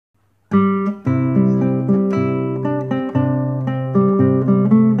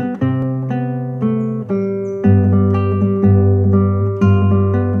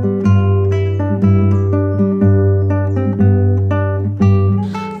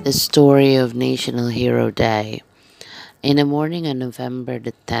The story of National Hero Day. In the morning on November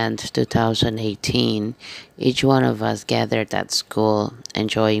the 10th, 2018, each one of us gathered at school,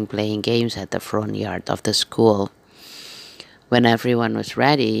 enjoying playing games at the front yard of the school. When everyone was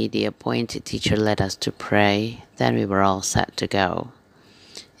ready, the appointed teacher led us to pray, then we were all set to go.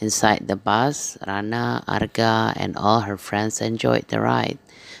 Inside the bus, Rana, Erga, and all her friends enjoyed the ride.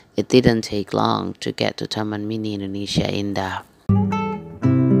 It didn't take long to get to Taman Mini Indonesia Indah.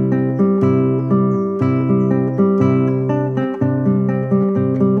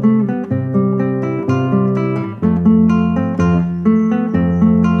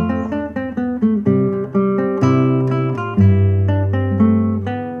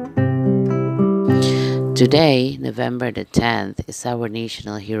 Today, November the 10th, is our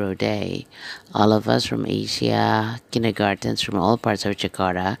National Hero Day. All of us from Asia, kindergartens from all parts of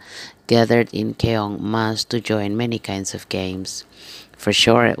Jakarta, gathered in Keong Mas to join many kinds of games. For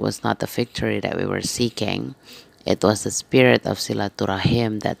sure, it was not the victory that we were seeking. It was the spirit of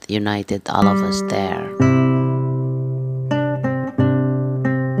silaturahim that united all of us there.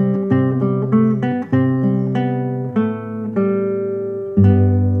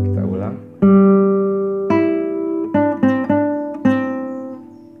 Kita ulang.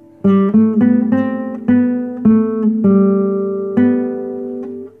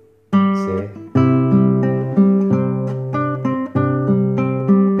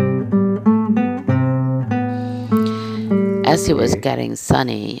 As it was getting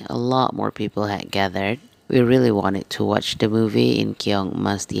sunny, a lot more people had gathered. We really wanted to watch the movie in Keong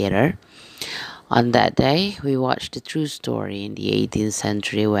Mas Theater. On that day, we watched the true story in the 18th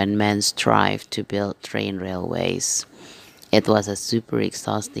century when men strived to build train railways. It was a super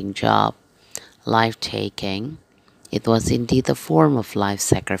exhausting job, life-taking. It was indeed a form of life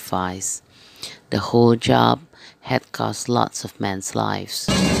sacrifice. The whole job had cost lots of men's lives.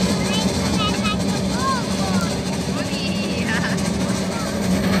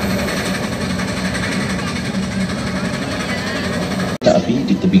 Api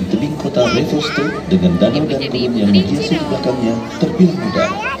di tebing-tebing kota Revosto dengan danau dan kebun yang menghiasi di belakangnya terbilang mudah.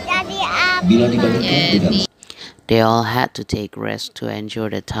 Bila dibandingkan dengan They all had to take rest to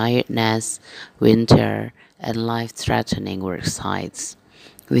endure the tiredness, winter, and life-threatening work sites.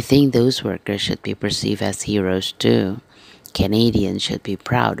 We think those workers should be perceived as heroes too. Canadians should be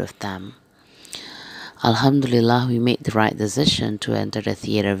proud of them. Alhamdulillah, we made the right decision to enter the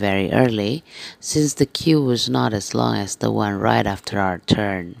theater very early, since the queue was not as long as the one right after our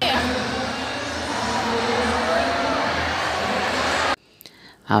turn.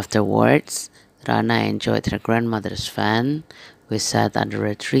 Afterwards, Rana enjoyed her grandmother's fan. We sat under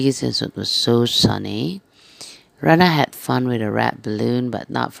a tree since it was so sunny. Rana had fun with a red balloon, but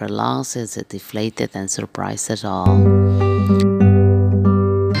not for long since it deflated and surprised us all.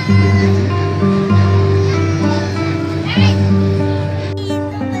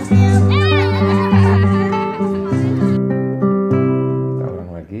 Kita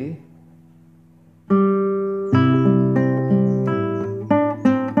ulang lagi.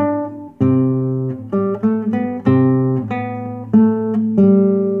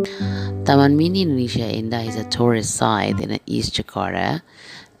 Taman Mini Indonesia Indah is a tourist site in East Jakarta.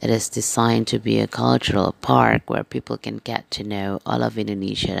 It is designed to be a cultural park where people can get to know all of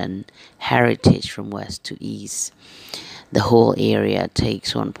Indonesian heritage from west to east. The whole area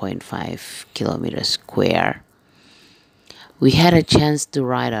takes 1.5 kilometers square. We had a chance to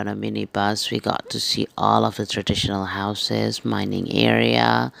ride on a minibus. We got to see all of the traditional houses, mining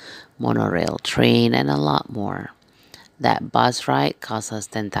area, monorail train, and a lot more. That bus ride cost us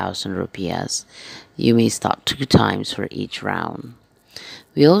 10,000 rupiahs. You may stop 2 times for each round.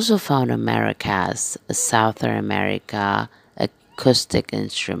 We also found a maracas, a Southern America acoustic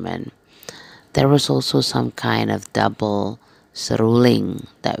instrument. There was also some kind of double seruling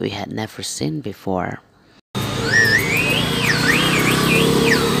that we had never seen before.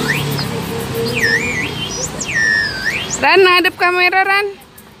 Ran, hadap kamera, Ran.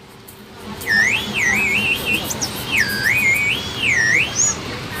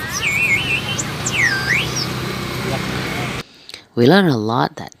 We learned a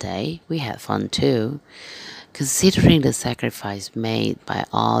lot that day. We had fun too. Considering the sacrifice made by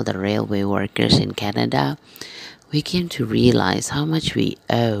all the railway workers in Canada, we came to realize how much we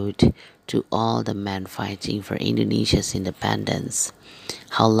owed to all the men fighting for Indonesia's independence.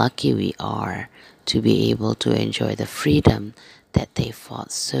 How lucky we are to be able to enjoy the freedom that they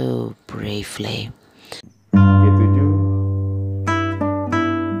fought so bravely. G7.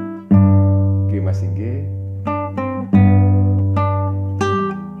 G masih G.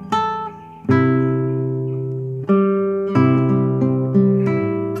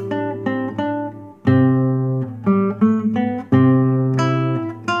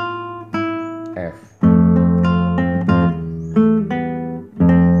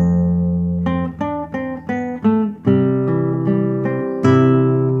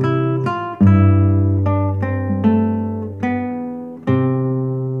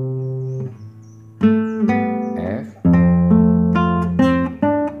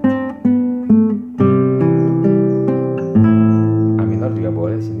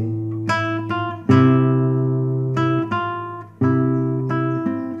 di sini.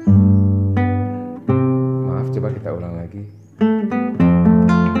 Maaf, coba kita ulang lagi.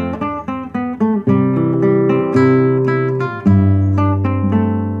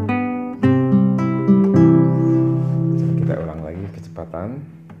 Coba kita ulang lagi kecepatan.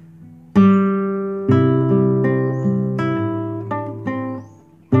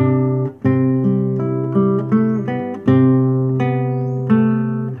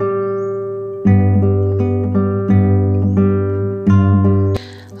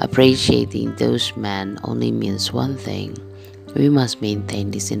 Appreciating those men only means one thing. We must maintain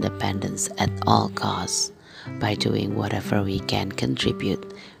this independence at all costs by doing whatever we can contribute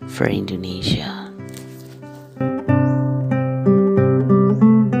for Indonesia.